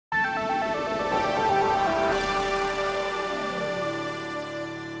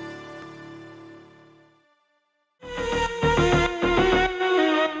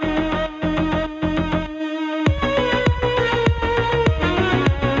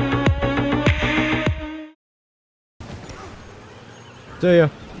See ya.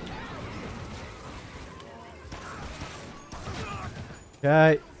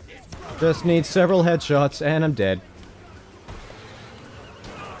 Okay. Just need several headshots, and I'm dead.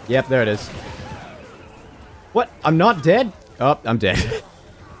 Yep, there it is. What? I'm not dead? Oh, I'm dead.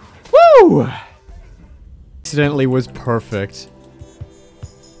 Woo! Accidentally was perfect.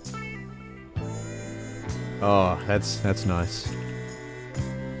 Oh, that's nice.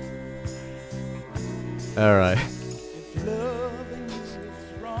 Alright.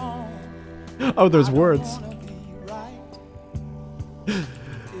 Oh, there's words.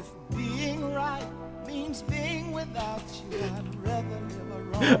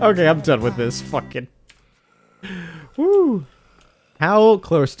 Okay, I'm done with this. Fucking. Woo! How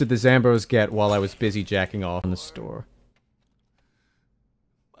close did the Zambos get while I was busy jacking off in the store?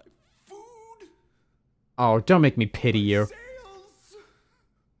 My food. Oh, don't make me pity you. Sales.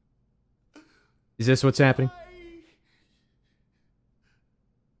 Is this what's happening?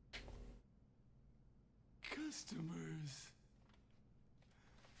 Customers.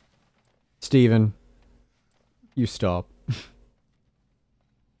 Steven, you stop.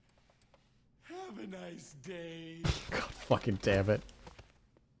 Have a nice day. God fucking damn it.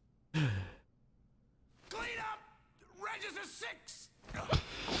 Clean up. Register 6.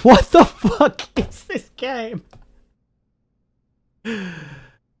 What the fuck is this game?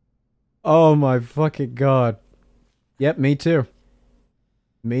 Oh my fucking god. Yep, me too.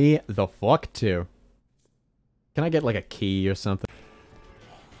 Me the fuck too. Can I get like a key or something?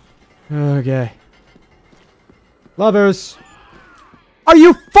 Okay. Lovers! Are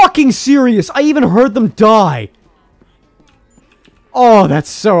you fucking serious? I even heard them die! Oh, that's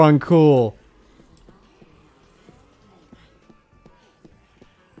so uncool.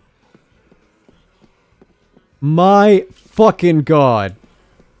 My fucking god.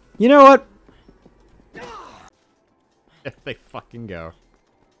 You know what? If they fucking go.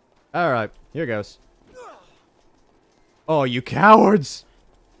 Alright, here goes. Oh, you cowards!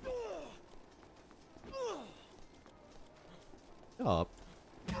 Up.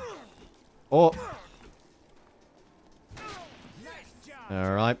 Oh.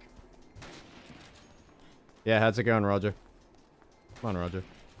 Alright. Yeah, how's it going, Roger? Come on, Roger.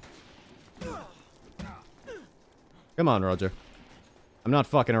 Come on, Roger. I'm not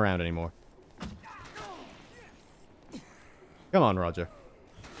fucking around anymore. Come on, Roger.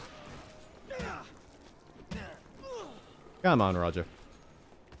 Come on, Roger.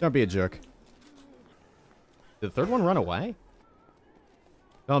 Don't be a jerk. Did the third one run away?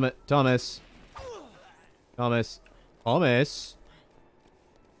 Thomas. Thomas. Thomas.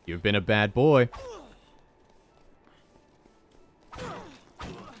 You've been a bad boy.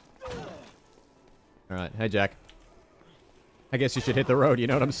 Alright, hey Jack. I guess you should hit the road, you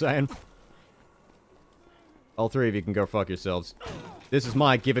know what I'm saying? All three of you can go fuck yourselves. This is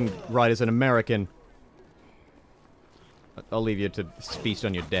my given right as an American. I'll leave you to feast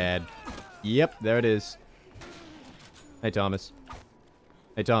on your dad. Yep, there it is. Hey Thomas.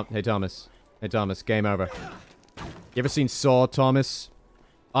 Hey Thomas. Hey Thomas, game over. You ever seen Saw, Thomas?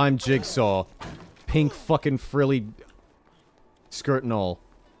 I'm Jigsaw. Pink fucking frilly skirt and all.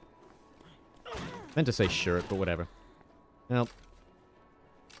 Meant to say shirt, but whatever. Well,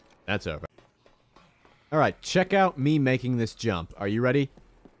 that's over. Alright, check out me making this jump. Are you ready?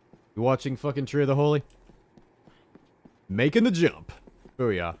 You watching fucking TrioTheHoly? Making the jump.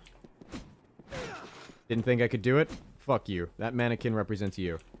 Booyah. Didn't think I could do it? Fuck you. That mannequin represents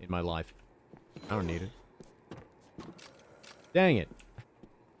you in my life. I don't need it. Dang it.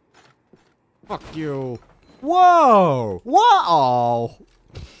 Fuck you. Whoa! Whoa!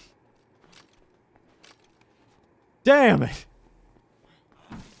 Damn it!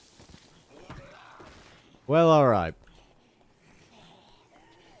 Well, alright.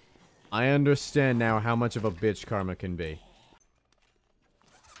 I understand now how much of a bitch karma can be.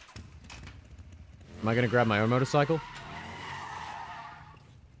 Am I gonna grab my own motorcycle?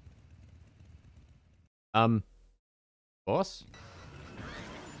 Boss?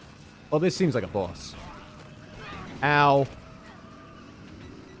 Well, this seems like a boss. Ow.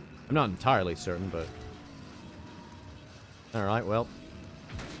 I'm not entirely certain, but... Alright, well.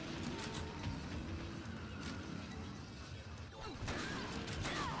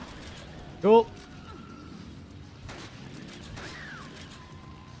 Cool.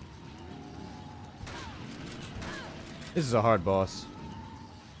 This is a hard boss.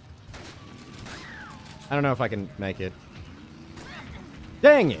 I don't know if I can make it.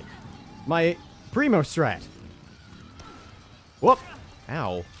 Dang it! My primo strat. Whoop!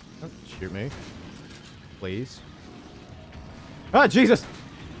 Ow. Don't shoot me. Please. Ah, Jesus!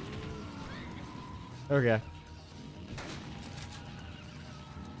 Okay.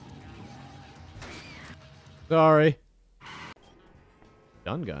 Sorry.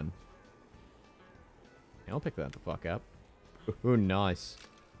 Stun gun. I'll pick that the fuck up. Ooh, nice.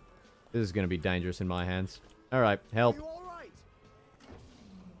 This is gonna be dangerous in my hands. Alright, help.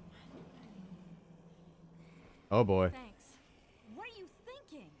 Oh boy. Thanks. What are you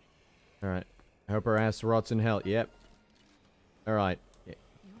thinking? Alright. I hope her ass rots in hell. Yep. Alright. Yeah.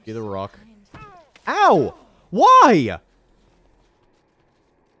 Give the rock. Ow! Why?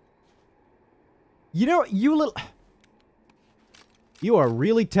 You know, you little... You are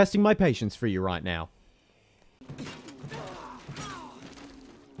really testing my patience for you right now.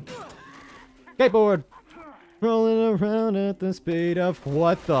 Skateboard! Rolling around at the speed of...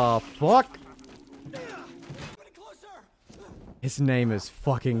 What the fuck? His name is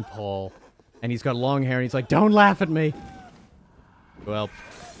fucking Paul. And he's got long hair and he's like, don't laugh at me! Well...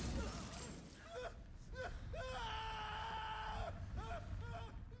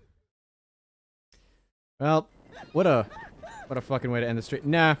 Well, what a fucking way to end the stream.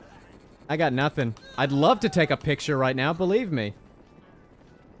 Nah, I got nothing. I'd love to take a picture right now, believe me.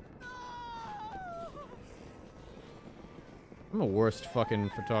 I'm the worst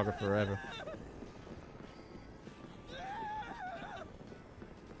fucking photographer ever.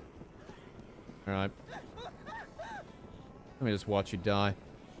 Alright. Let me just watch you die.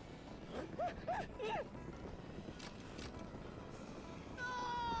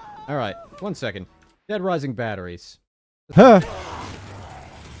 Alright, 1 second. Dead Rising batteries. Huh.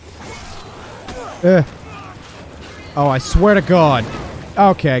 Oh, I swear to God.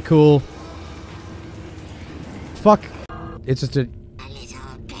 Okay, cool. Fuck. It's just a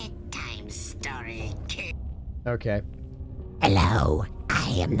little bedtime story, kid. Okay. Hello, I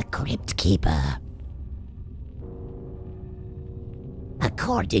am the Crypt Keeper.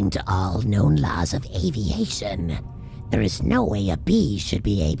 According to all known laws of aviation, there is no way a bee should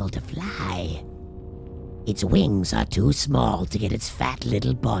be able to fly. Its wings are too small to get its fat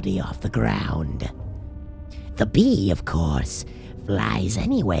little body off the ground. The bee, of course, flies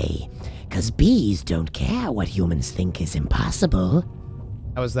anyway, 'cause bees don't care what humans think is impossible.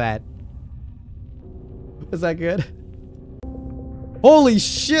 How was that? Was that good? Holy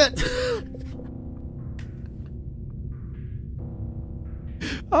shit!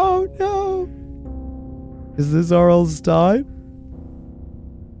 Oh no! Is this our old time?